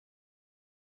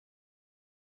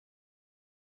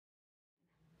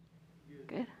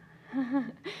good.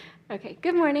 Okay,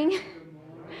 good morning.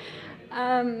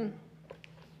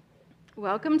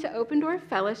 Welcome to Open Door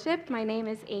Fellowship. My name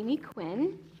is Amy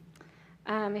Quinn.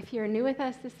 If you're new with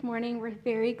us this morning, we're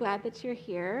very glad that you're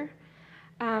here.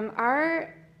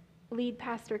 Our lead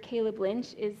pastor, Caleb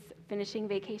Lynch, is finishing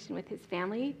vacation with his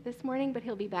family this morning, but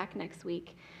he'll be back next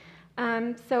week.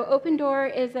 So Open Door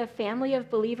is a family of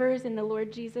believers in the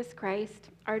Lord Jesus Christ.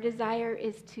 Our desire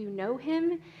is to know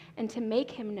him and to make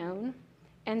him known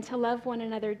and to love one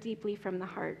another deeply from the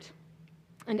heart.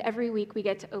 And every week we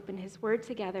get to open his word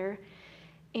together,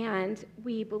 and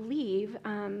we believe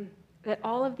that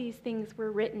all of these things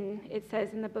were written, it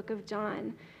says in the book of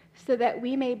John, so that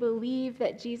we may believe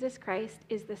that Jesus Christ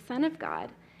is the Son of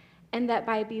God, and that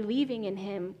by believing in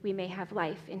him we may have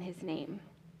life in his name.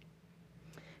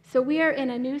 So we are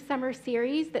in a new summer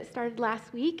series that started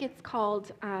last week. It's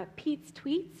called Pete's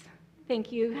Tweets.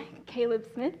 Thank you, Caleb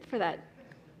Smith, for that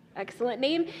excellent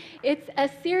name. It's a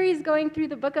series going through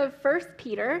the book of 1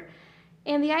 Peter,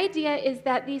 and the idea is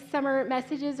that these summer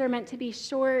messages are meant to be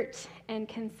short and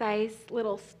concise,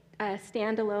 little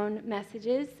standalone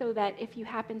messages, so that if you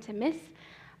happen to miss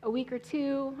a week or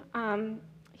two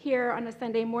here on a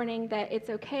Sunday morning, that it's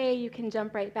okay, you can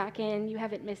jump right back in. You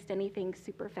haven't missed anything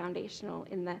super foundational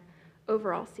in the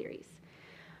overall series.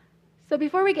 So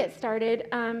before we get started,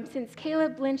 since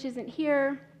Caleb Lynch isn't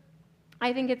here,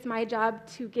 I think it's my job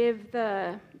to give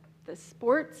the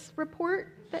sports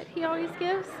report that he always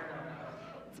gives.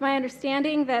 It's my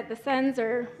understanding that the Suns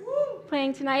are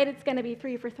playing tonight. It's going to be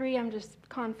 3 for 3. I'm just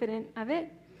confident of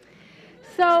it.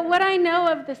 So what I know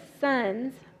of the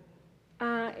Suns,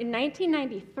 in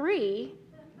 1993,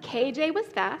 KJ was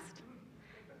fast,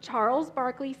 Charles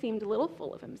Barkley seemed a little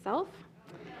full of himself,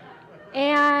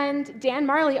 and Dan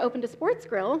Marley opened a sports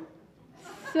grill,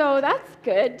 so that's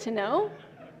good to know.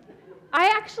 I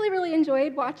actually really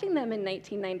enjoyed watching them in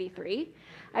 1993.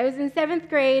 I was in 7th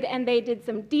grade, and they did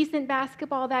some decent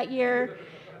basketball that year,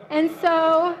 and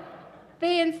so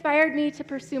they inspired me to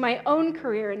pursue my own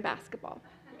career in basketball.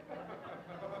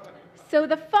 So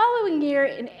the following year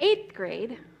in 8th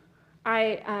grade,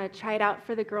 I tried out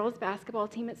for the girls' basketball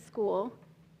team at school,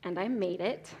 and I made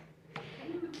it.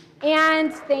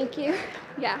 And thank you.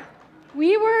 Yeah.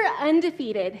 We were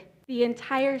undefeated the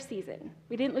entire season.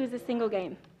 We didn't lose a single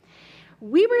game.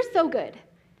 We were so good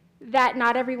that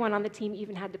not everyone on the team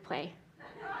even had to play.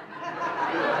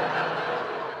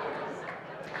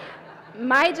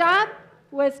 My job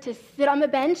was to sit on the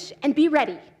bench and be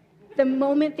ready the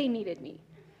moment they needed me.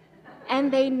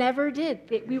 And they never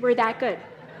did. We were that good.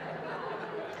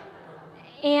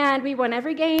 And we won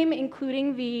every game,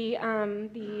 including the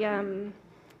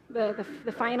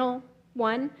final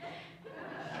one.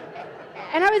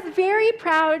 And I was very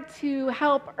proud to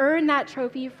help earn that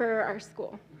trophy for our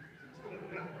school.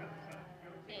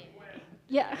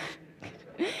 Yeah.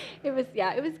 It was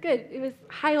good. It was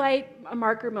a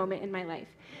marker moment in my life.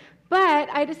 But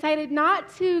I decided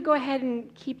not to go ahead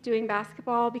and keep doing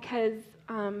basketball because,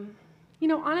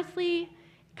 honestly, it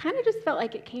kind of just felt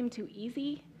like it came too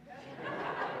easy.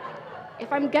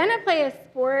 If I'm gonna play a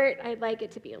sport, I'd like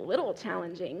it to be a little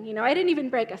challenging. I didn't even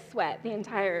break a sweat the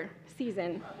entire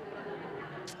season.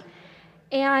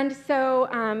 And so,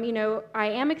 I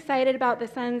am excited about the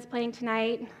Suns playing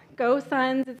tonight. Go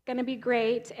Suns, it's gonna be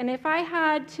great. And if I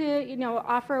had to,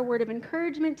 offer a word of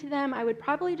encouragement to them, I would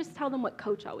probably just tell them what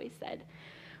Coach always said,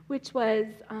 which was,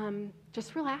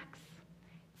 just relax.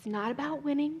 It's not about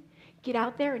winning. Get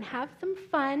out there and have some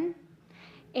fun.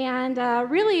 And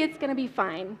really, it's gonna be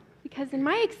fine. Because in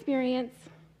my experience,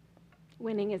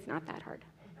 winning is not that hard.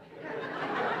 It's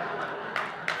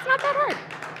not that hard.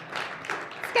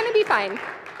 It's going to be fine.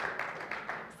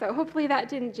 So hopefully that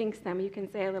didn't jinx them. You can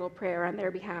say a little prayer on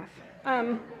their behalf.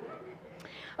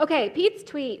 Okay, Pete's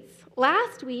tweets.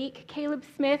 Last week, Caleb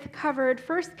Smith covered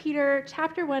 1 Peter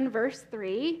chapter 1, verse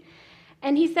 3,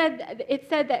 and it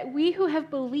said that we who have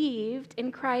believed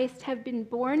in Christ have been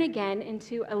born again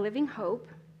into a living hope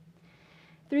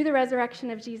through the resurrection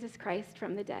of Jesus Christ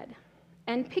from the dead.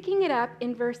 And picking it up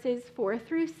in verses 4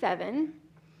 through 7,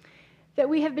 that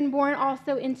we have been born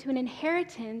also into an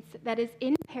inheritance that is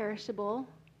imperishable,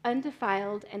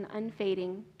 undefiled, and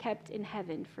unfading, kept in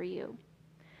heaven for you,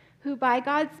 who by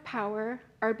God's power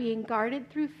are being guarded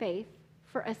through faith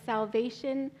for a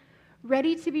salvation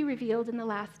ready to be revealed in the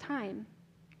last time.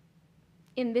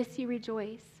 In this you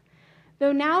rejoice,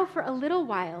 though now for a little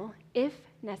while, if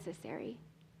necessary,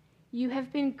 you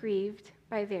have been grieved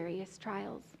by various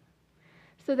trials,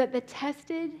 so that the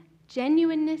tested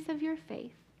genuineness of your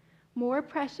faith, more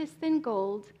precious than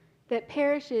gold that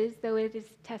perishes though it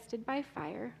is tested by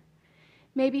fire,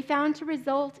 may be found to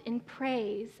result in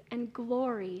praise and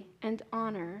glory and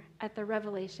honor at the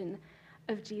revelation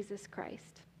of Jesus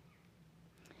Christ.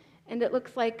 And it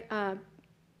looks like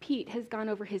Pete has gone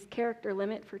over his character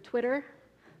limit for Twitter.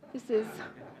 This is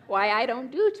why I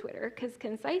don't do Twitter, because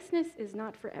conciseness is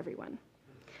not for everyone.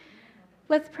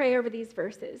 Let's pray over these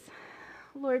verses.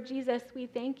 Lord Jesus, we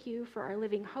thank you for our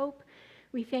living hope.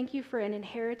 We thank you for an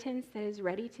inheritance that is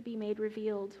ready to be made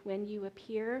revealed when you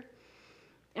appear.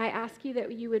 I ask you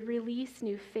that you would release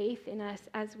new faith in us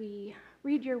as we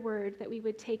read your word, that we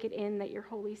would take it in, that your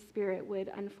Holy Spirit would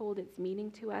unfold its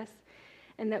meaning to us,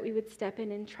 and that we would step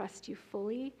in and trust you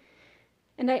fully.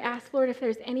 And I ask, Lord, if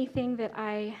there's anything that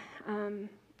I am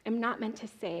not meant to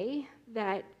say,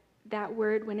 that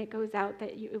word, when it goes out,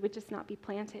 that it would just not be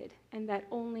planted, and that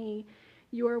only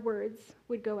your words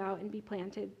would go out and be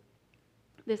planted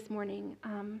this morning.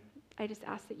 I just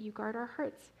ask that you guard our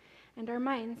hearts and our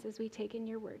minds as we take in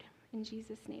your word. In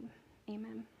Jesus' name,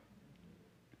 amen.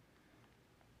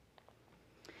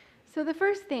 So the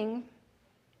first thing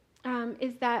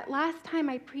is that last time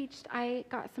I preached, I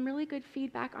got some really good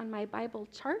feedback on my Bible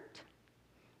chart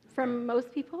from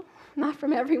most people, not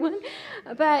from everyone.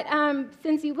 But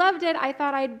since you loved it, I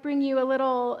thought I'd bring you a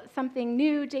little something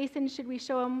new. Jason, should we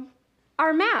show them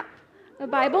our map, a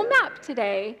Bible map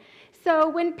today? So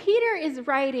when Peter is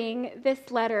writing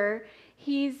this letter,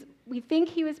 we think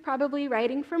he was probably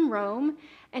writing from Rome,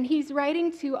 and he's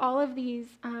writing to all of these,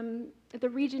 the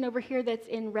region over here that's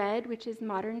in red, which is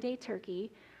modern-day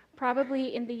Turkey,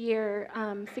 probably in the year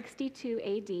 62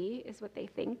 AD is what they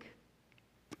think.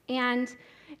 And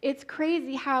it's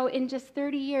crazy how in just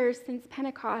 30 years since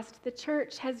Pentecost, the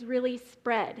church has really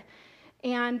spread.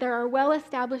 And there are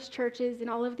well-established churches in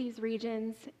all of these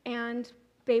regions, and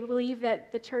they believe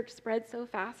that the church spread so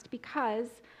fast because,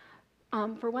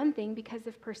 for one thing, because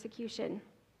of persecution.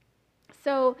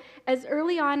 So as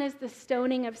early on as the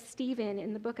stoning of Stephen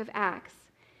in the book of Acts,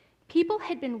 people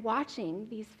had been watching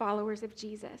these followers of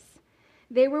Jesus.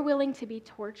 They were willing to be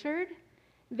tortured.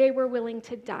 They were willing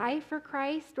to die for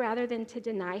Christ rather than to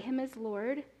deny him as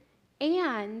Lord.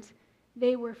 And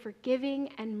they were forgiving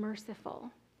and merciful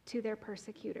to their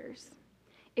persecutors.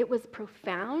 It was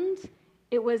profound.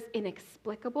 It was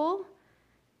inexplicable.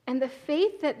 And the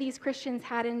faith that these Christians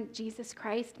had in Jesus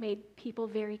Christ made people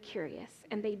very curious.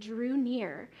 And they drew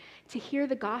near to hear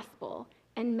the gospel.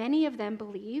 And many of them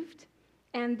believed.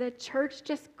 And the church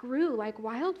just grew like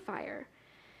wildfire.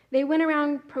 They went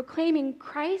around proclaiming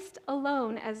Christ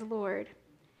alone as Lord.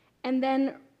 And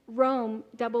then Rome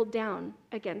doubled down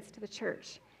against the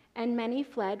church. And many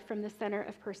fled from the center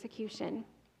of persecution.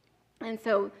 And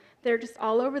so they're just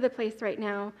all over the place right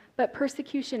now, but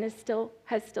persecution has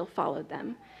still followed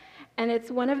them. And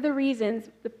it's one of the reasons,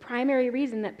 the primary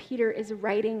reason that Peter is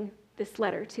writing this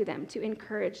letter to them, to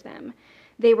encourage them.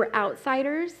 They were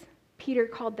outsiders. Peter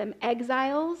called them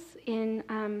exiles in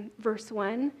verse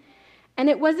 1. And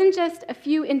it wasn't just a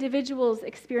few individuals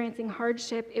experiencing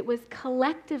hardship, it was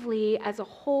collectively as a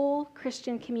whole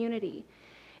Christian community.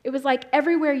 It was like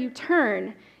everywhere you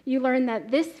turn, you learn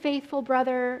that this faithful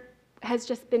brother has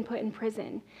just been put in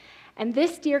prison. And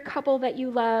this dear couple that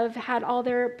you love had all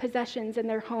their possessions and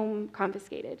their home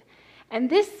confiscated. And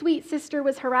this sweet sister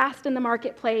was harassed in the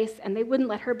marketplace, and they wouldn't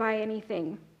let her buy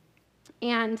anything.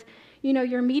 And,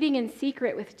 you're meeting in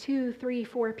secret with 2, 3,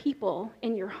 4 people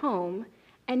in your home,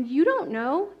 and you don't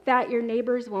know that your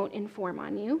neighbors won't inform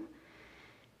on you.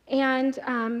 And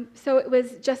so it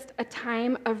was just a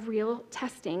time of real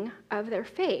testing of their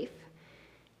faith.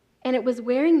 And it was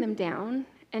wearing them down.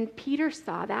 And Peter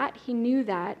saw that, he knew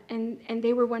that, and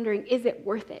they were wondering, is it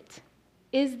worth it?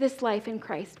 Is this life in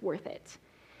Christ worth it?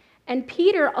 And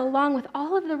Peter, along with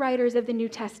all of the writers of the New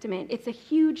Testament, it's a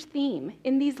huge theme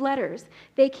in these letters.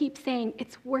 They keep saying,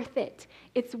 it's worth it,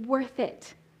 it's worth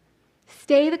it.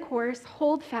 Stay the course,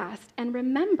 hold fast, and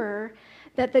remember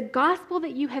that the gospel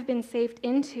that you have been saved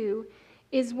into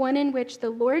is one in which the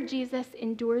Lord Jesus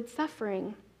endured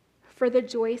suffering for the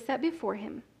joy set before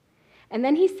him. And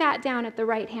then he sat down at the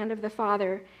right hand of the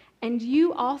Father, and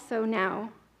you also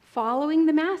now, following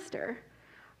the Master,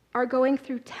 are going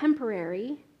through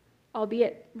temporary,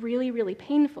 albeit really, really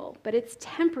painful, but it's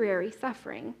temporary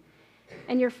suffering,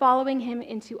 and you're following him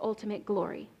into ultimate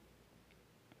glory.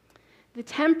 The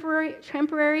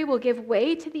temporary will give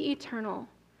way to the eternal.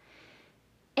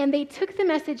 And they took the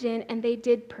message in, and they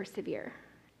did persevere.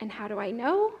 And how do I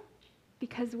know?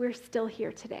 Because we're still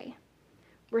here today.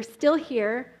 We're still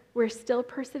here. We're still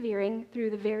persevering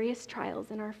through the various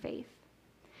trials in our faith.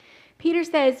 Peter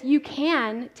says, you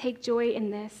can take joy in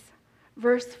this.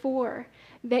 Verse 4,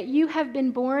 that you have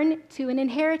been born to an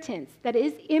inheritance that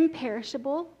is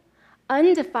imperishable,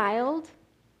 undefiled,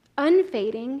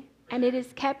 unfading, and it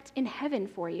is kept in heaven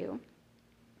for you.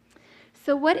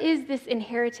 So what is this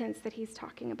inheritance that he's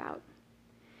talking about?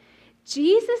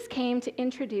 Jesus came to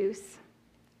introduce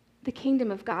the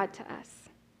kingdom of God to us.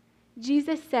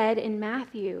 Jesus said in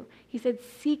Matthew, he said,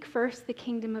 seek first the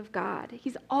kingdom of God.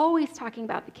 He's always talking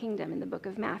about the kingdom in the book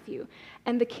of Matthew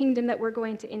and the kingdom that we're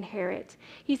going to inherit.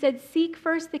 He said, seek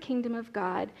first the kingdom of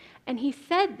God. And he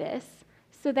said this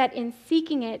so that in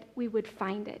seeking it, we would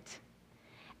find it.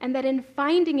 And that in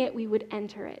finding it, we would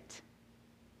enter it.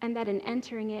 And that in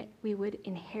entering it, we would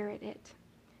inherit it.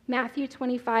 Matthew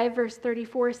 25, verse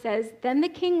 34 says, then the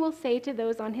king will say to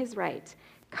those on his right,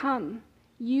 come,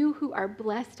 you who are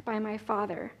blessed by my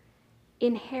Father,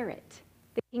 inherit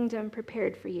the kingdom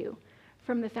prepared for you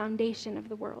from the foundation of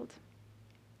the world.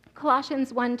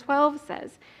 Colossians 1:12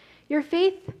 says, your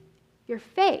faith,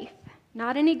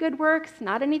 not any good works,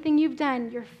 not anything you've done,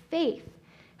 your faith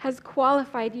has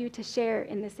qualified you to share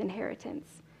in this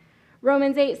inheritance.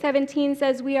 Romans 8:17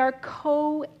 says, we are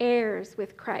co-heirs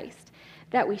with Christ,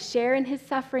 that we share in his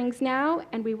sufferings now,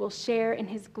 and we will share in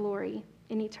his glory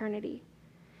in eternity.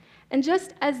 And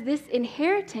just as this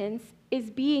inheritance is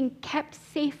being kept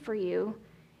safe for you,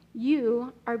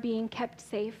 you are being kept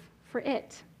safe for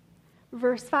it.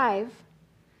 Verse 5,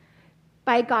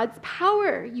 by God's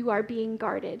power you are being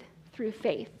guarded through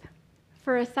faith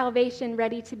for a salvation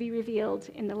ready to be revealed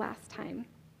in the last time.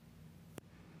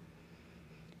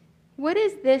 What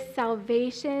is this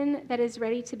salvation that is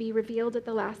ready to be revealed at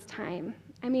the last time?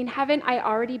 I mean, haven't I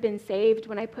already been saved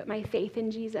when I put my faith in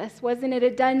Jesus? Wasn't it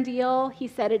a done deal? He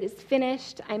said it is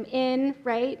finished. I'm in,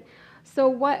 right? So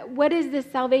what is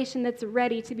this salvation that's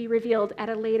ready to be revealed at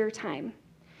a later time?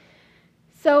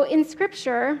 So in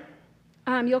Scripture,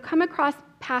 you'll come across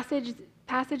passages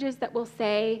that will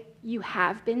say you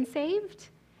have been saved,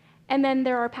 and then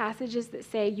there are passages that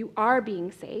say you are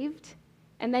being saved,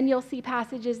 and then you'll see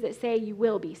passages that say you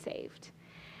will be saved.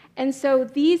 And so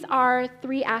these are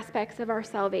three aspects of our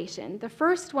salvation. The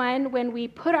first one, when we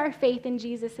put our faith in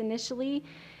Jesus initially,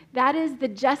 that is the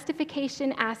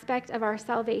justification aspect of our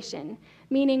salvation,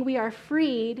 meaning we are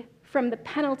freed from the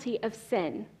penalty of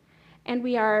sin. And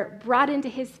we are brought into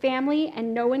his family,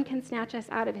 and no one can snatch us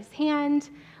out of his hand.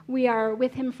 We are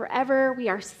with him forever. We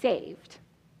are saved.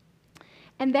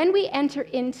 And then we enter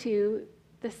into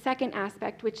the second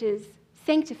aspect, which is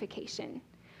sanctification.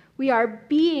 We are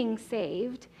being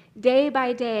saved day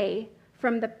by day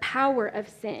from the power of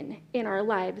sin in our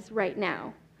lives right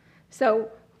now. So,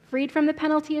 freed from the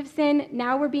penalty of sin,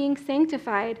 now we're being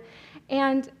sanctified.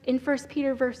 And in 1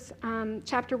 Peter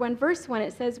chapter 1, verse 1,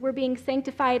 it says we're being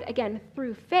sanctified again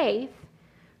through faith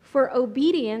for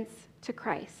obedience to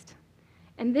Christ.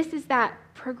 And this is that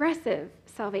progressive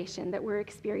salvation that we're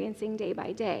experiencing day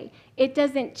by day. It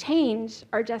doesn't change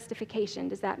our justification.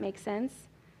 Does that make sense?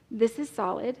 This is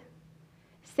solid.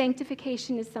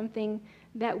 Sanctification is something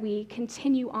that we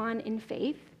continue on in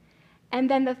faith. And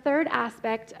then the third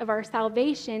aspect of our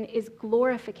salvation is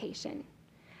glorification.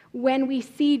 When we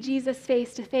see Jesus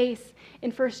face to face,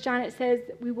 in 1 John it says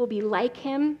we will be like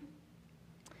him.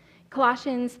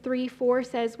 Colossians 3:4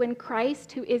 says, when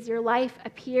Christ, who is your life,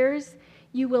 appears,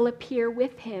 you will appear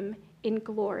with him in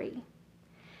glory.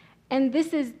 And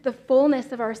this is the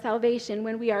fullness of our salvation.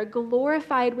 When we are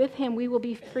glorified with him, we will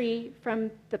be free from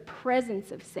the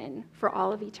presence of sin for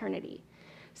all of eternity.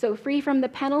 So free from the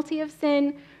penalty of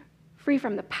sin, free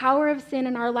from the power of sin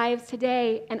in our lives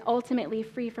today, and ultimately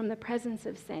free from the presence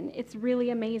of sin. It's really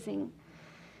amazing.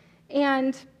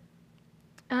 And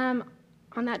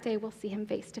on that day, we'll see him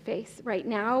face to face. Right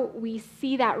now, we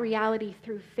see that reality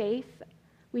through faith.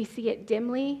 We see it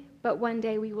dimly, but one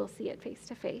day we will see it face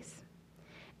to face.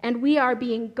 And we are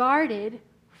being guarded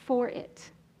for it.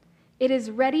 It is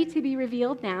ready to be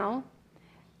revealed now.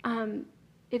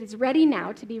 It is ready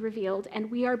now to be revealed, and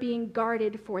we are being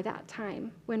guarded for that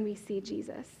time when we see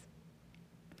Jesus.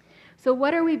 So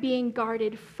what are we being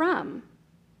guarded from?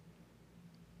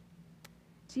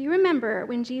 Do you remember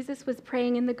when Jesus was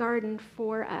praying in the garden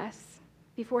for us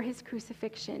before his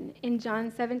crucifixion in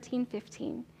John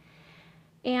 17:15?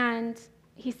 And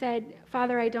he said,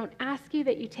 Father, I don't ask you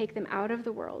that you take them out of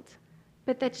the world,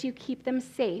 but that you keep them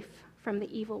safe from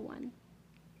the evil one.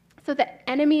 So the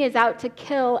enemy is out to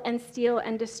kill and steal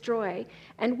and destroy.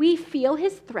 And we feel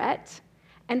his threat,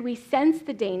 and we sense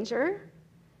the danger,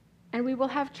 and we will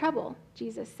have trouble,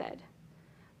 Jesus said.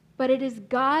 But it is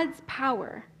God's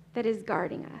power that is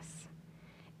guarding us.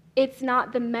 It's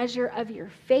not the measure of your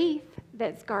faith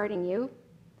that's guarding you.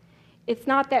 It's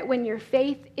not that when your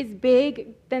faith is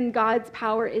big, then God's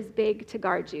power is big to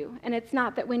guard you. And it's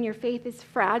not that when your faith is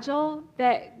fragile,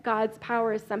 that God's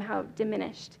power is somehow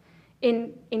diminished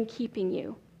in keeping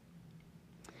you.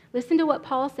 Listen to what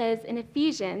Paul says in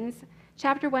Ephesians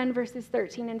chapter 1, verses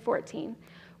 13 and 14.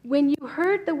 When you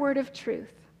heard the word of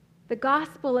truth, the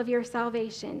gospel of your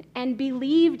salvation, and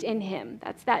believed in him,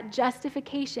 that's that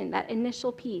justification, that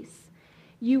initial piece,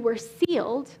 you were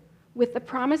sealed with the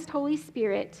promised Holy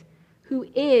Spirit, who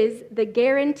is the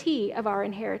guarantee of our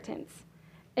inheritance,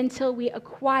 until we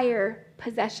acquire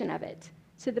possession of it,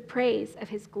 to the praise of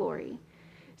his glory.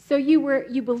 So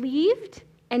you believed,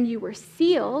 and you were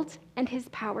sealed, and his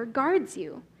power guards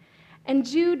you. And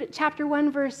Jude chapter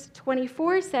 1, verse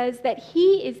 24 says that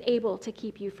he is able to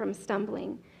keep you from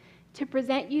stumbling, to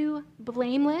present you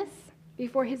blameless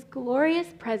before his glorious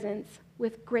presence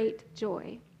with great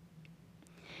joy.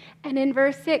 And in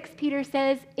verse 6, Peter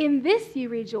says, in this you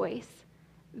rejoice,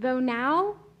 though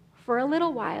now, for a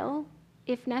little while,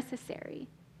 if necessary,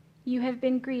 you have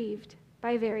been grieved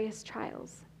by various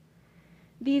trials.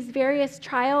 These various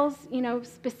trials,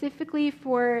 specifically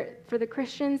for the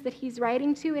Christians that he's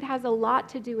writing to, it has a lot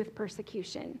to do with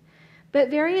persecution. But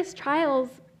various trials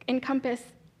encompass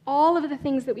all of the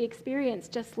things that we experience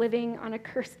just living on a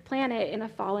cursed planet in a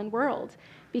fallen world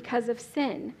because of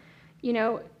sin.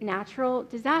 Natural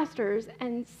disasters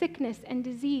and sickness and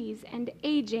disease and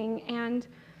aging and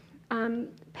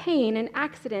pain and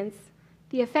accidents,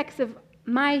 the effects of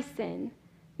my sin,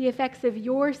 the effects of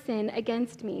your sin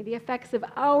against me, the effects of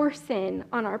our sin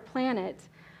on our planet.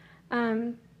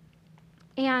 And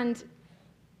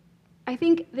I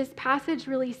think this passage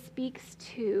really speaks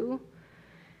to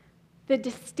the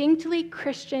distinctly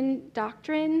Christian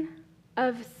doctrine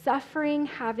of suffering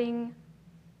having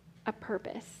a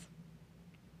purpose.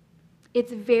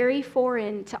 It's very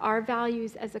foreign to our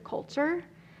values as a culture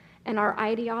and our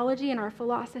ideology and our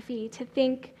philosophy to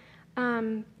think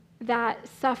that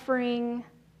suffering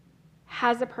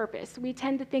has a purpose. We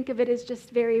tend to think of it as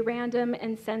just very random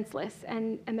and senseless,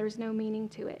 and there's no meaning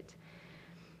to it.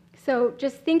 So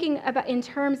just thinking about in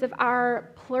terms of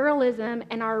our pluralism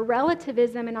and our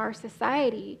relativism in our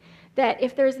society, that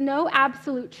if there's no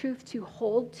absolute truth to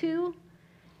hold to,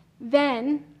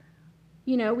 then,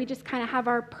 we just kind of have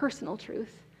our personal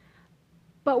truth.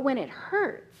 But when it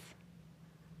hurts,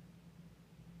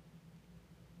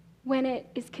 when it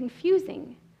is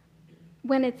confusing,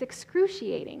 when it's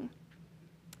excruciating,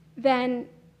 then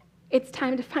it's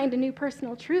time to find a new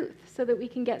personal truth so that we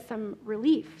can get some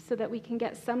relief, so that we can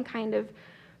get some kind of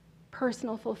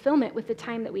personal fulfillment with the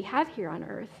time that we have here on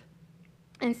earth.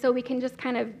 And so we can just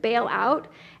kind of bail out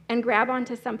and grab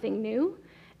onto something new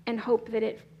and hope that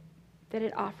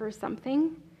it offers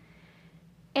something.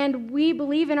 And we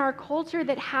believe in our culture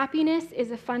that happiness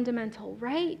is a fundamental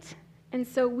right, and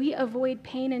so we avoid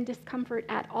pain and discomfort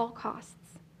at all costs.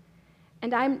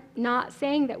 And I'm not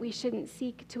saying that we shouldn't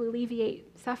seek to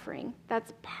alleviate suffering.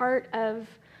 That's part of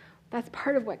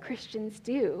what Christians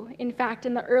do. In fact,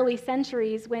 in the early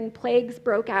centuries when plagues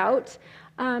broke out,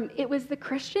 it was the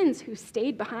Christians who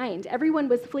stayed behind. Everyone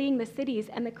was fleeing the cities,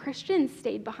 and the Christians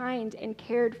stayed behind and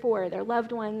cared for their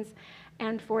loved ones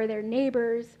and for their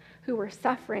neighbors who were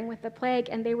suffering with the plague,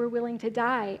 and they were willing to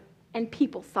die. And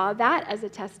people saw that as a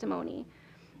testimony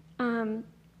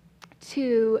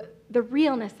to the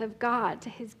realness of God, to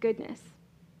his goodness.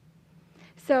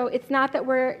 So it's not that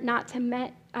we're not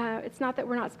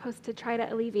supposed to try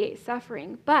to alleviate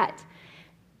suffering, but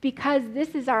because this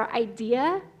is our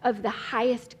idea of the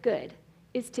highest good,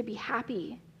 is to be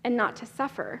happy and not to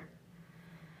suffer,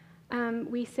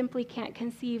 we simply can't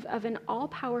conceive of an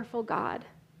all-powerful God,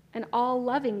 an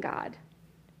all-loving God,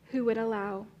 who would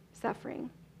allow suffering.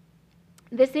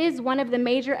 This is one of the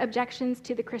major objections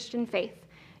to the Christian faith.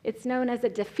 It's known as a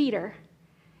defeater.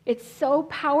 It's so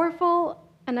powerful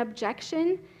an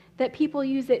objection that people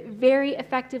use it very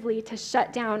effectively to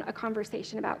shut down a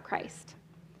conversation about Christ.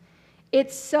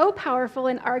 It's so powerful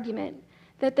an argument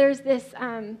that there's this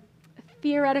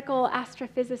theoretical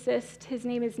astrophysicist. His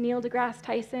name is Neil deGrasse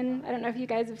Tyson. I don't know if you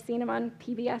guys have seen him on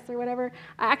PBS or whatever.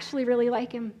 I actually really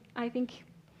like him. I think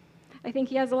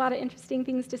he has a lot of interesting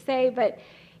things to say, but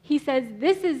he says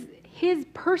this is his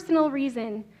personal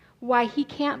reason why he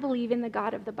can't believe in the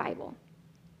God of the Bible,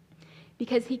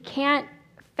 because he can't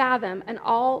fathom an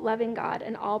all-loving God,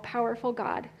 an all-powerful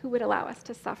God who would allow us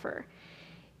to suffer.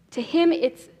 To him,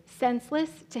 it's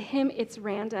senseless. To him, it's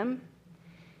random.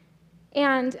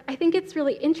 And I think it's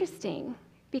really interesting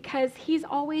because he's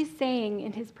always saying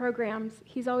in his programs,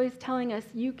 he's always telling us,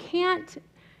 you can't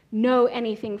know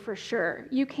anything for sure.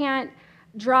 You can't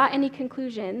draw any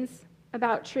conclusions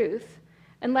about truth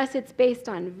unless it's based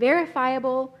on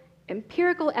verifiable,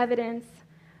 empirical evidence.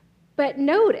 But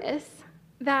notice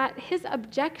that his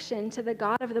objection to the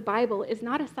God of the Bible is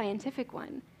not a scientific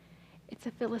one. It's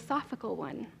a philosophical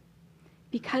one.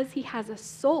 because he has a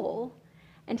soul,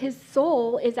 and his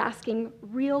soul is asking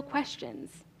real questions.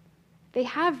 They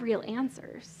have real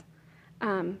answers,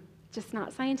 just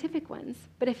not scientific ones.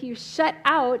 But if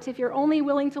you're only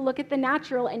willing to look at the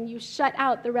natural and you shut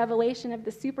out the revelation of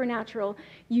the supernatural,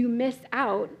 you miss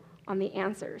out on the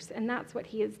answers. And that's what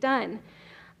he has done.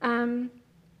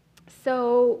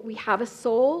 So we have a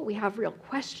soul, we have real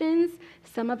questions.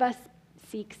 Some of us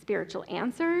seek spiritual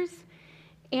answers.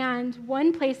 And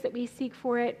one place that we seek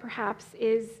for it, perhaps,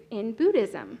 is in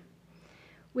Buddhism,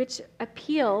 which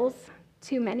appeals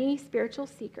to many spiritual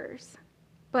seekers.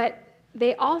 But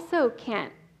they also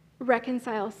can't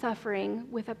reconcile suffering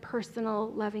with a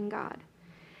personal, loving God.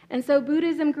 And so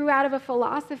Buddhism grew out of a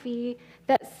philosophy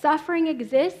that suffering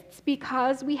exists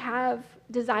because we have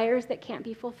desires that can't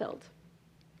be fulfilled.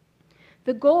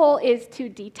 The goal is to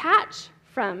detach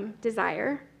from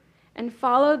desire and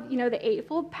follow, the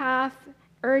Eightfold Path,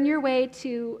 earn your way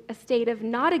to a state of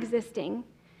not existing,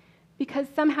 because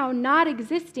somehow not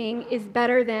existing is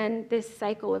better than this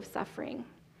cycle of suffering.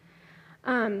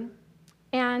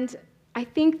 And I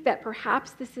think that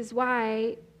perhaps this is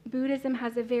why Buddhism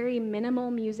has a very minimal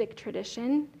music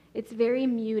tradition. It's very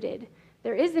muted.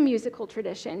 There is a musical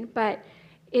tradition, but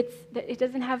it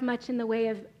doesn't have much in the way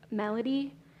of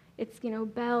melody. It's,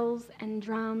 bells and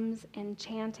drums and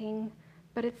chanting,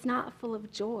 but it's not full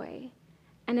of joy,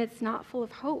 and it's not full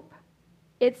of hope.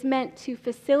 It's meant to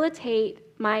facilitate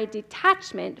my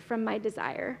detachment from my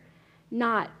desire,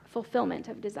 not fulfillment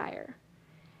of desire.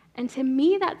 And to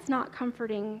me, that's not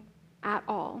comforting at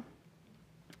all.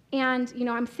 And,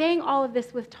 I'm saying all of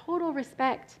this with total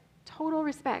respect.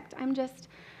 I'm just,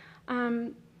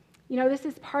 this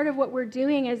is part of what we're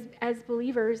doing as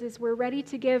believers, is we're ready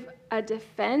to give a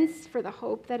defense for the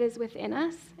hope that is within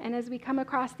us. And as we come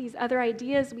across these other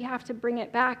ideas, we have to bring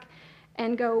it back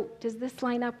and go, does this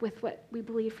line up with what we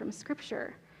believe from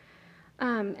Scripture?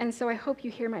 And so I hope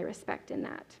you hear my respect in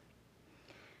that.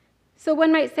 So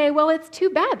one might say, well, it's too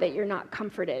bad that you're not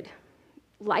comforted.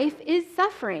 Life is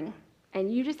suffering,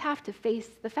 and you just have to face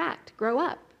the fact. Grow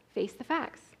up, face the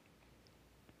facts.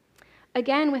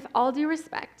 Again, with all due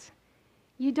respect,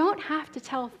 you don't have to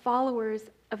tell followers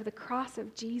of the cross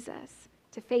of Jesus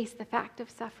to face the fact of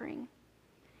suffering.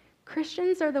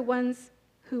 Christians are the ones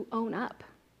who own up.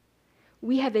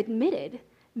 We have admitted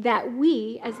that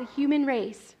we, as a human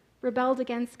race, rebelled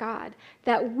against God,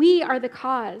 that we are the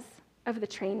cause of the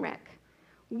train wreck.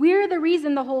 We're the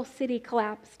reason the whole city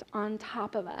collapsed on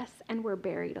top of us and we're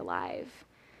buried alive.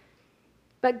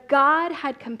 But God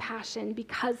had compassion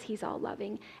because he's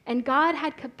all-loving, and God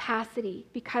had capacity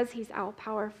because he's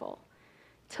all-powerful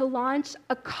to launch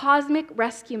a cosmic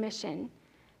rescue mission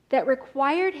that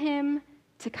required him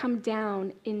to come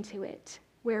down into it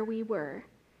where we were.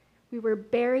 We were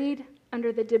buried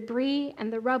under the debris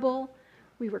and the rubble.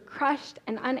 We were crushed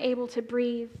and unable to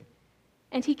breathe.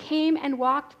 And he came and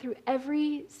walked through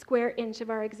every square inch of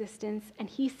our existence, and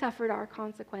he suffered our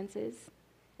consequences,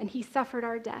 and he suffered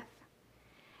our death.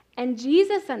 And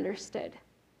Jesus understood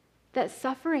that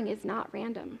suffering is not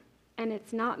random, and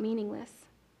it's not meaningless.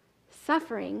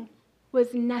 Suffering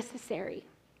was necessary.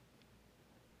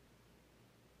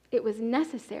 It was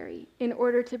necessary in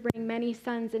order to bring many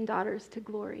sons and daughters to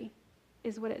glory,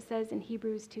 is what it says in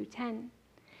Hebrews 2:10.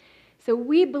 So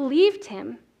we believed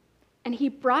him, and he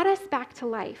brought us back to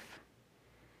life.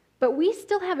 But we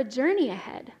still have a journey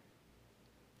ahead.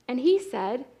 And he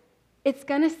said, it's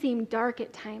going to seem dark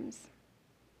at times,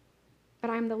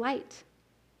 but I'm the light.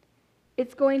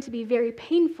 It's going to be very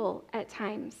painful at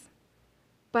times,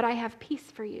 but I have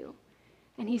peace for you.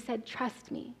 And he said,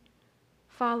 trust me,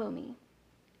 follow me.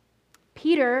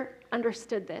 Peter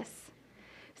understood this.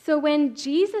 So when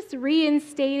Jesus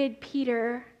reinstated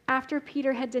Peter after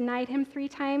Peter had denied him 3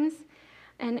 times,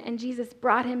 and Jesus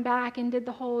brought him back and did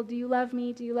the whole, do you love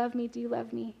me, do you love me, do you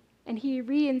love me? And he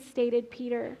reinstated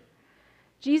Peter.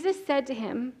 Jesus said to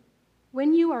him,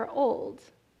 when you are old,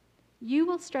 you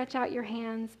will stretch out your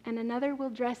hands, and another will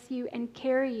dress you and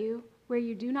carry you where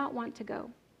you do not want to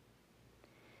go.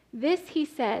 This he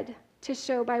said to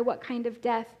show by what kind of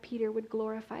death Peter would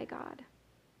glorify God.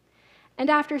 And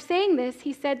after saying this,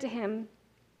 he said to him,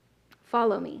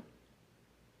 follow me.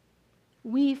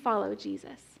 We follow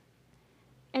Jesus.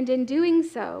 And in doing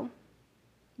so,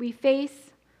 we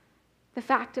face the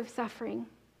fact of suffering,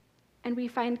 and we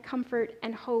find comfort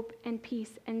and hope and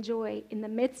peace and joy in the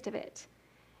midst of it.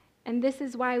 And this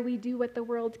is why we do what the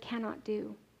world cannot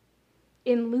do.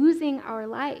 In losing our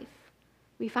life,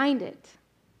 we find it.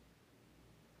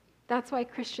 That's why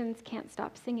Christians can't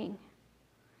stop singing.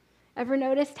 Ever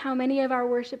noticed how many of our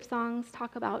worship songs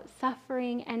talk about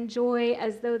suffering and joy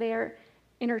as though they are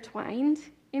intertwined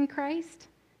in Christ?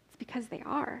 It's because they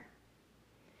are.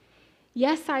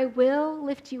 Yes, I will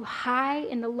lift you high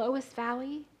in the lowest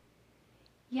valley.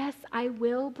 Yes, I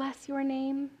will bless your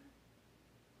name.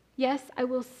 Yes, I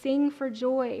will sing for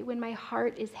joy when my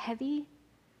heart is heavy.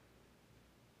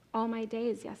 All my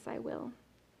days, yes, I will.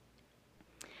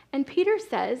 And Peter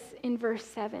says in verse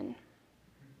 7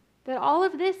 that all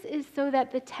of this is so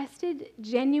that the tested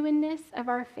genuineness of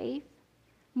our faith,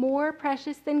 more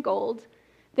precious than gold,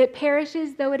 that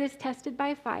perishes though it is tested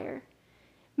by fire,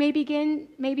 may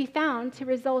be found to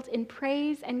result in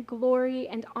praise and glory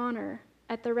and honor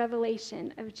at the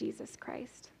revelation of Jesus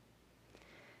Christ.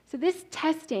 So this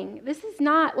testing, this is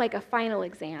not like a final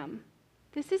exam.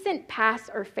 This isn't pass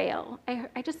or fail.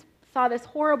 I just saw this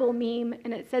horrible meme,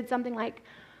 and it said something like,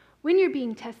 when you're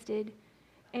being tested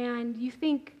and you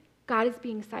think God is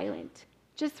being silent,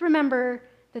 just remember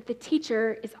that the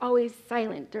teacher is always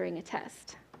silent during a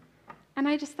test. And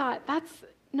I just thought, that's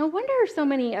no wonder so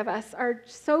many of us are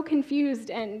so confused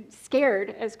and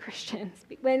scared as Christians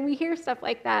when we hear stuff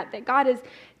like that God is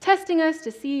testing us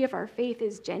to see if our faith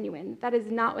is genuine. That is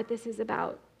not what this is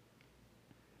about.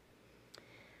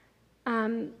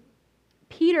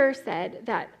 Peter said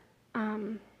that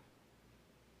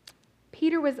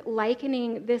Peter was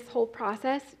likening this whole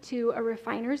process to a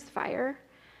refiner's fire,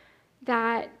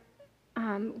 that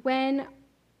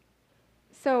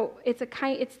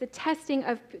it's the testing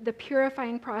of the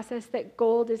purifying process that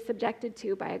gold is subjected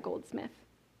to by a goldsmith.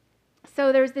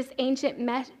 So there's this ancient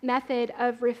method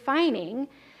of refining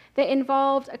that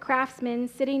involved a craftsman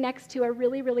sitting next to a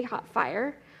really, really hot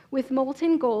fire with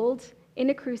molten gold in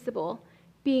a crucible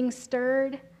being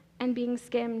stirred and being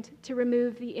skimmed to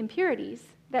remove the impurities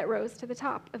that rose to the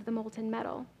top of the molten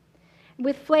metal.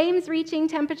 With flames reaching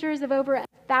temperatures of over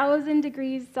 1,000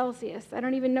 degrees Celsius, I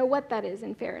don't even know what that is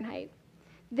in Fahrenheit.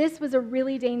 This was a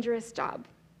really dangerous job,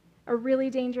 a really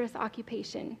dangerous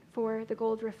occupation for the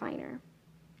gold refiner.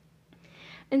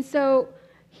 And so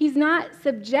he's not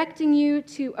subjecting you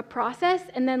to a process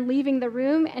and then leaving the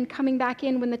room and coming back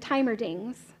in when the timer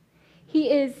dings. He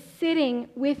is sitting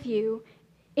with you,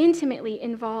 intimately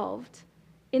involved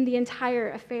in the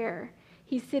entire affair.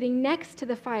 He's sitting next to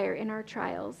the fire in our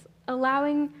trials,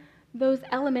 allowing those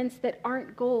elements that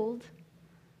aren't gold,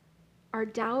 our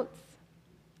doubts,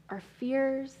 our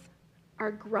fears,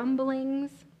 our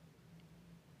grumblings,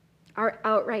 our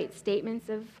outright statements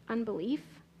of unbelief.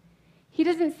 He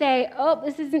doesn't say, oh,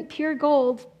 this isn't pure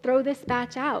gold, throw this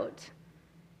batch out.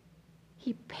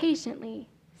 He patiently,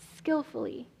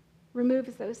 skillfully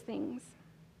removes those things.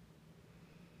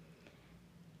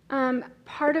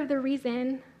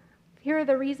 Here are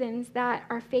the reasons that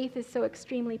our faith is so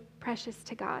extremely precious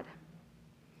to God.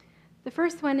 The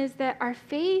first one is that our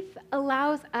faith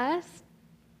allows us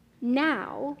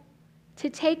now to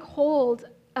take hold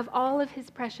of all of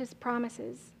his precious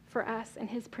promises for us and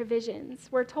his provisions.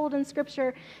 We're told in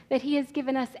Scripture that he has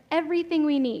given us everything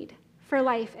we need for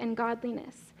life and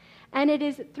godliness. And it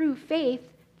is through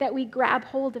faith that we grab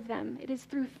hold of them. It is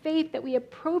through faith that we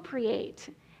appropriate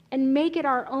and make it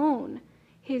our own,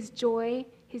 his joy,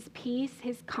 his peace,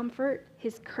 his comfort,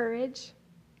 his courage.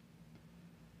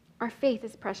 Our faith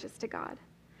is precious to God.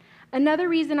 Another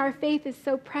reason our faith is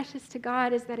so precious to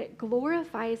God is that it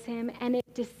glorifies him and it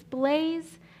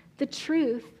displays the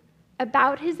truth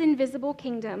about his invisible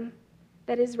kingdom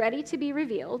that is ready to be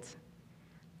revealed.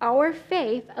 Our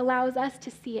faith allows us to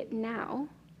see it now,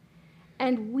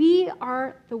 and we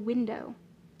are the window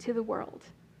to the world,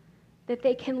 that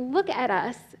they can look at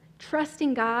us,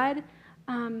 trusting God,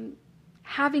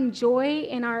 having joy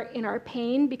in our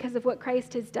pain because of what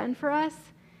Christ has done for us,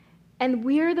 and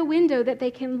we're the window that they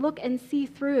can look and see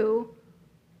through.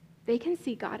 They can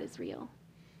see God is real.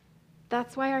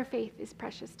 That's why our faith is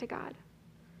precious to God.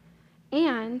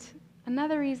 And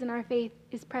another reason our faith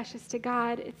is precious to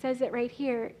God, it says it right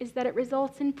here, is that it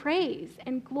results in praise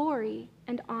and glory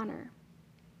and honor.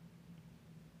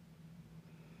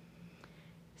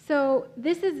 So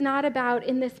this is not about,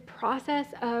 in this process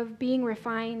of being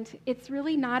refined, it's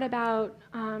really not about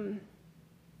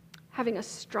having a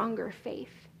stronger faith.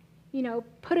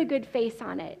 Put a good face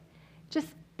on it. Just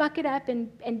buck it up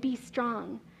and be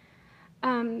strong.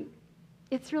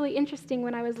 It's really interesting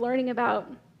when I was learning about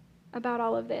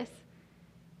all of this.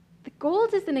 The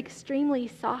gold is an extremely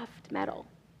soft metal,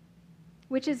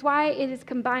 which is why it is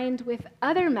combined with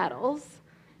other metals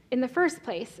in the first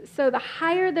place. So the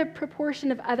higher the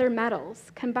proportion of other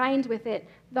metals combined with it,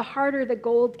 the harder the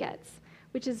gold gets,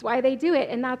 which is why they do it,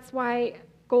 and that's why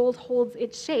gold holds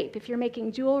its shape. If you're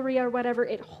making jewelry or whatever,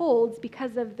 it holds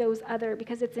because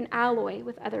it's an alloy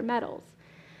with other metals.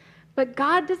 But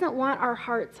God doesn't want our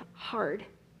hearts hard.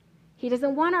 He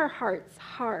doesn't want our hearts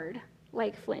hard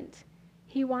like flint.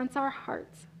 He wants our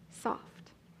hearts soft.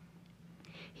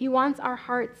 He wants our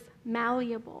hearts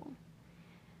malleable.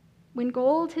 When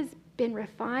gold has been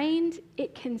refined,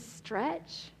 it can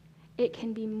stretch, it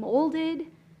can be molded,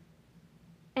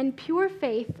 and pure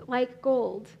faith, like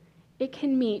gold, it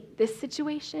can meet this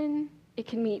situation, it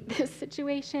can meet this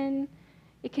situation,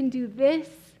 it can do this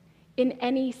in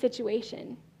any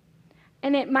situation.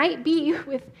 And it might be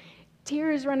with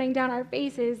tears running down our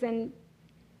faces,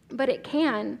 but it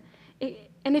can.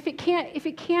 And if it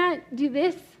can't do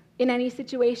this in any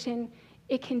situation,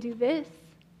 it can do this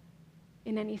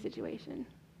in any situation.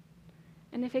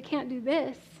 And if it can't do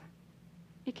this,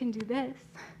 it can do this.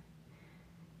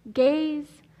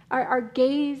 Our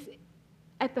gaze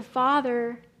at the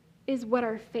Father is what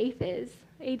our faith is.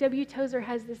 A.W. Tozer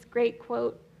has this great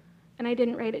quote, and I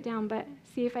didn't write it down, but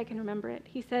see if I can remember it.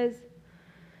 He says,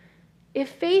 "If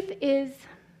faith is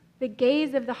the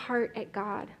gaze of the heart at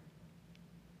God,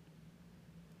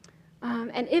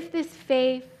 and if this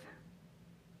faith,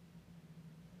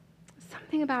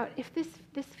 something about if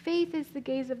this faith is the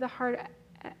gaze of the heart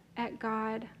at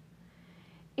God,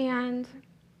 and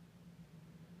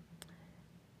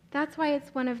that's why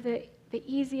it's one of the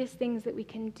easiest things that we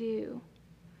can do,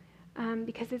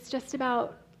 because it's just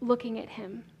about looking at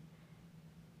him.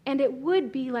 And it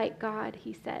would be like God,"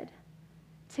 he said,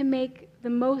 "to make the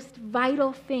most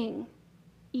vital thing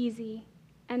easy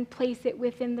and place it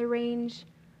within the range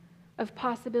of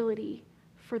possibility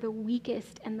for the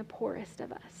weakest and the poorest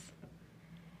of us."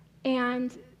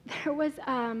 And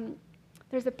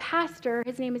there's a pastor,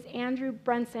 his name is Andrew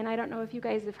Brunson. I don't know if you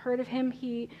guys have heard of him.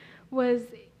 He was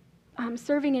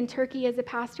serving in Turkey as a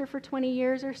pastor for 20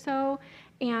 years or so,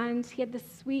 and he had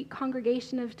this sweet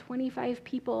congregation of 25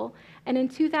 people. And in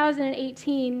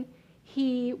 2018,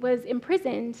 he was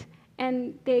imprisoned,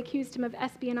 and they accused him of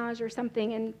espionage or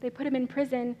something, and they put him in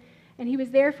prison, and he was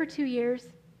there for 2 years,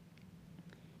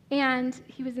 and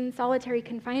he was in solitary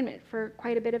confinement for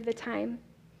quite a bit of the time.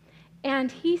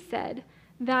 And he said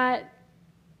that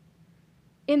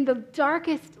in the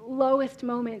darkest, lowest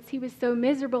moments, he was so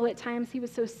miserable at times, he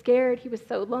was so scared, he was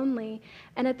so lonely,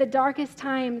 and at the darkest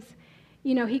times,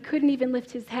 he couldn't even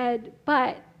lift his head,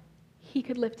 but he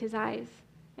could lift his eyes.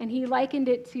 And he likened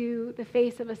it to the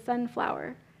face of a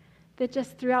sunflower that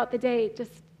just throughout the day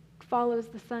just follows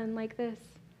the sun like this.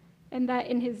 And that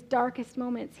in his darkest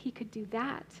moments, he could do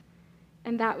that.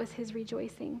 And that was his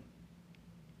rejoicing.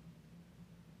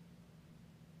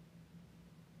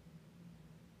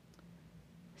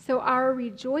 So our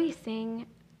rejoicing,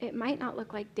 it might not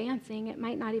look like dancing. It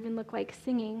might not even look like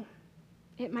singing.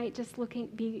 It might just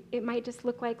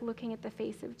look like looking at the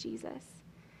face of Jesus.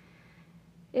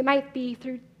 It might be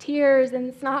through tears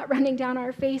and snot running down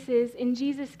our faces. In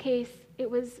Jesus' case,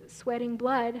 it was sweating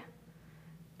blood.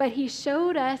 But he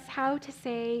showed us how to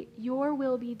say, "Your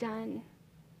will be done,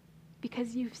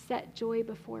 because you've set joy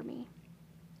before me."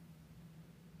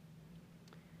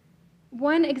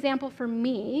 One example for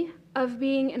me of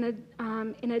being in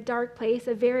a dark place,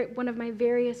 one of my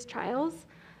various trials,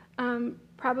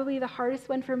 probably the hardest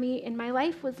one for me in my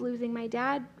life was losing my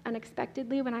dad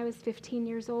unexpectedly when I was 15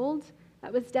 years old.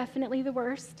 That was definitely the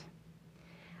worst.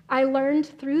 I learned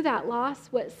through that loss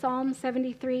what Psalm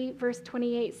 73, verse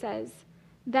 28 says,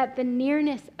 that the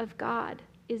nearness of God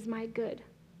is my good,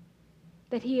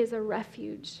 that he is a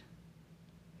refuge.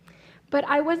 But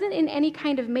I wasn't in any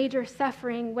kind of major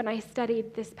suffering when I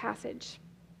studied this passage.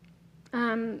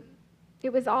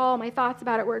 It was all, my thoughts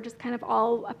about it were just kind of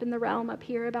all up in the realm up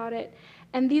here about it.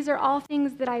 And these are all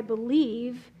things that I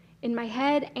believe in my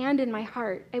head and in my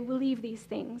heart. I believe these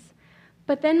things.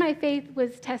 But then my faith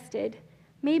was tested,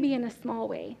 maybe in a small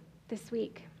way this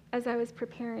week as I was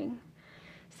preparing.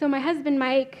 So my husband,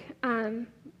 Mike,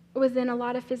 was in a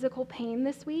lot of physical pain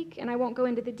this week, and I won't go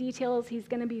into the details. He's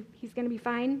gonna be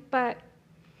fine, but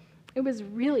it was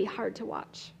really hard to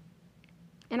watch.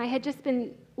 And I had just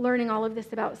been learning all of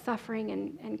this about suffering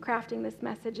and crafting this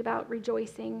message about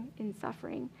rejoicing in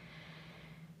suffering.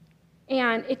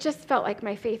 And it just felt like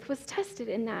my faith was tested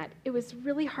in that. It was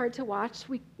really hard to watch.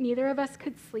 Neither of us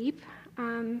could sleep.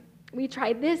 We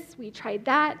tried this, we tried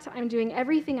that. I'm doing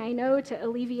everything I know to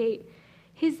alleviate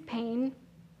his pain.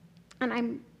 And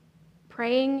I'm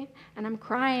praying, and I'm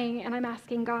crying, and I'm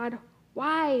asking God,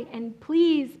 why? And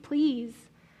please, please,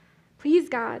 please,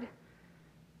 God.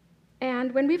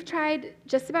 And when we've tried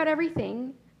just about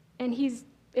everything, and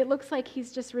it looks like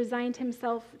he's just resigned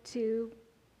himself to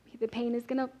the pain is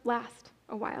going to last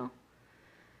a while.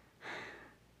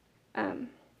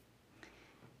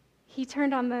 He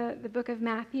turned on the book of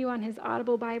Matthew on his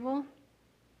Audible Bible,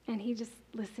 and he just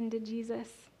listened to Jesus.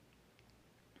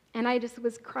 And I just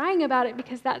was crying about it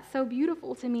because that's so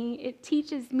beautiful to me. It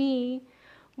teaches me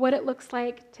what it looks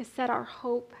like to set our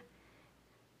hope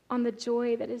on the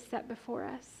joy that is set before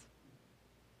us.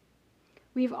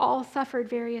 We've all suffered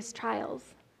various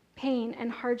trials, pain and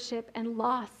hardship and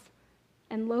loss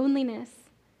and loneliness.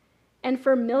 And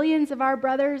for millions of our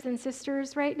brothers and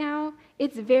sisters right now,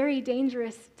 it's very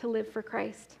dangerous to live for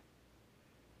Christ.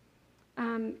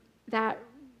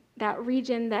 That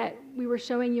region that we were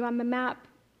showing you on the map,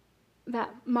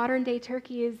 that modern-day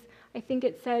Turkey is, I think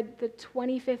it said, the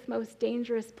 25th most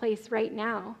dangerous place right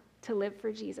now to live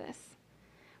for Jesus,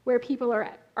 where people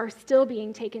are still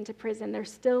being taken to prison. They're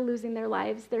still losing their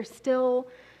lives. They're still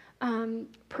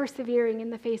persevering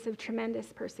in the face of tremendous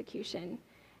persecution.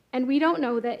 And we don't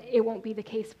know that it won't be the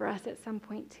case for us at some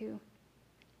point too.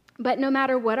 But no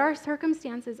matter what our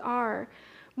circumstances are,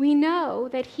 we know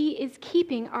that he is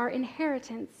keeping our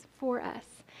inheritance for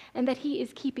us, and that he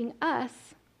is keeping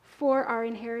us for our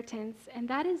inheritance, and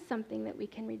that is something that we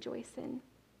can rejoice in.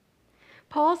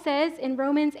 Paul says in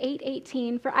Romans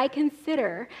 8:18, "For I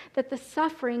consider that the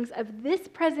sufferings of this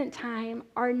present time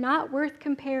are not worth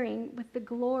comparing with the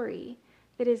glory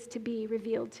that is to be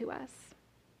revealed to us."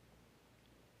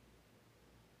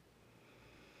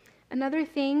 Another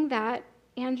thing that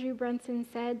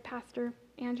Pastor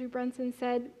Andrew Brunson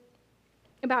said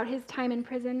about his time in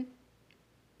prison,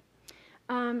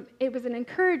 it was an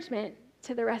encouragement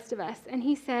to the rest of us. And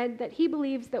he said that he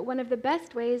believes that one of the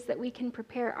best ways that we can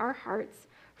prepare our hearts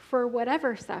for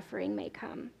whatever suffering may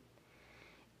come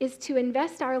is to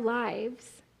invest our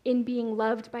lives in being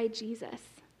loved by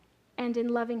Jesus and in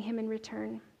loving him in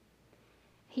return.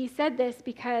 He said this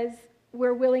because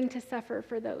we're willing to suffer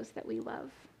for those that we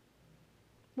love.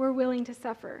 We're willing to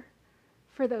suffer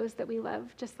for those that we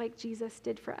love, just like Jesus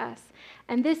did for us.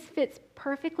 And this fits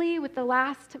perfectly with the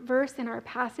last verse in our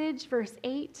passage, verse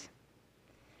 8.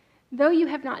 "Though you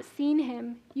have not seen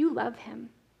him, you love him.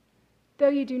 Though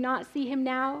you do not see him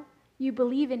now, you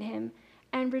believe in him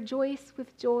and rejoice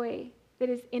with joy that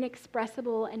is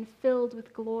inexpressible and filled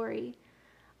with glory,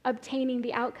 obtaining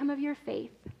the outcome of your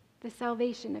faith, the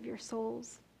salvation of your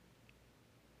souls."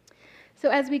 So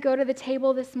as we go to the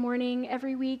table this morning,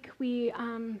 every week we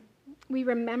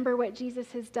remember what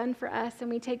Jesus has done for us, and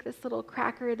we take this little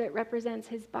cracker that represents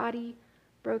his body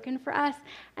broken for us,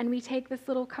 and we take this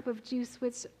little cup of juice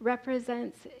which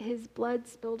represents his blood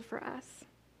spilled for us,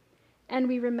 and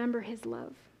we remember his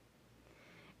love.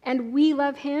 And we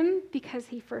love him because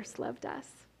he first loved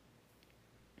us.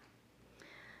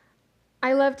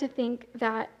 I love to think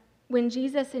that when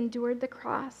Jesus endured the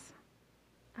cross,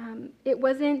 it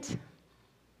wasn't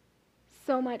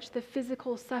so much the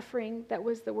physical suffering that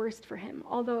was the worst for him,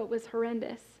 although it was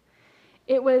horrendous.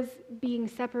 It was being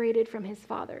separated from his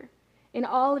Father. In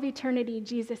all of eternity,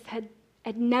 Jesus had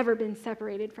never been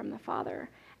separated from the Father.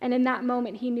 And in that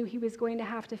moment, he knew he was going to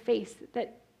have to face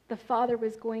that the Father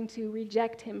was going to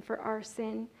reject him for our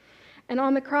sin. And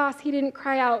on the cross, he didn't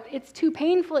cry out, it's too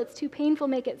painful,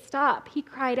 make it stop." He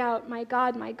cried out, my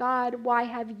God, why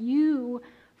have you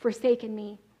forsaken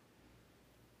me?"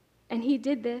 And he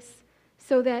did this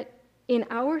so that in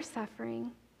our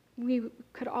suffering, we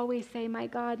could always say, my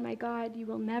God, you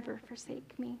will never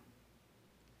forsake me."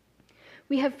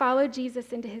 We have followed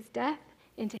Jesus into his death,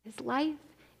 into his life,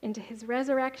 into his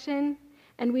resurrection,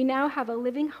 and we now have a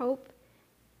living hope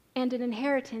and an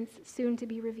inheritance soon to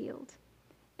be revealed.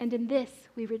 And in this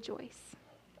we rejoice.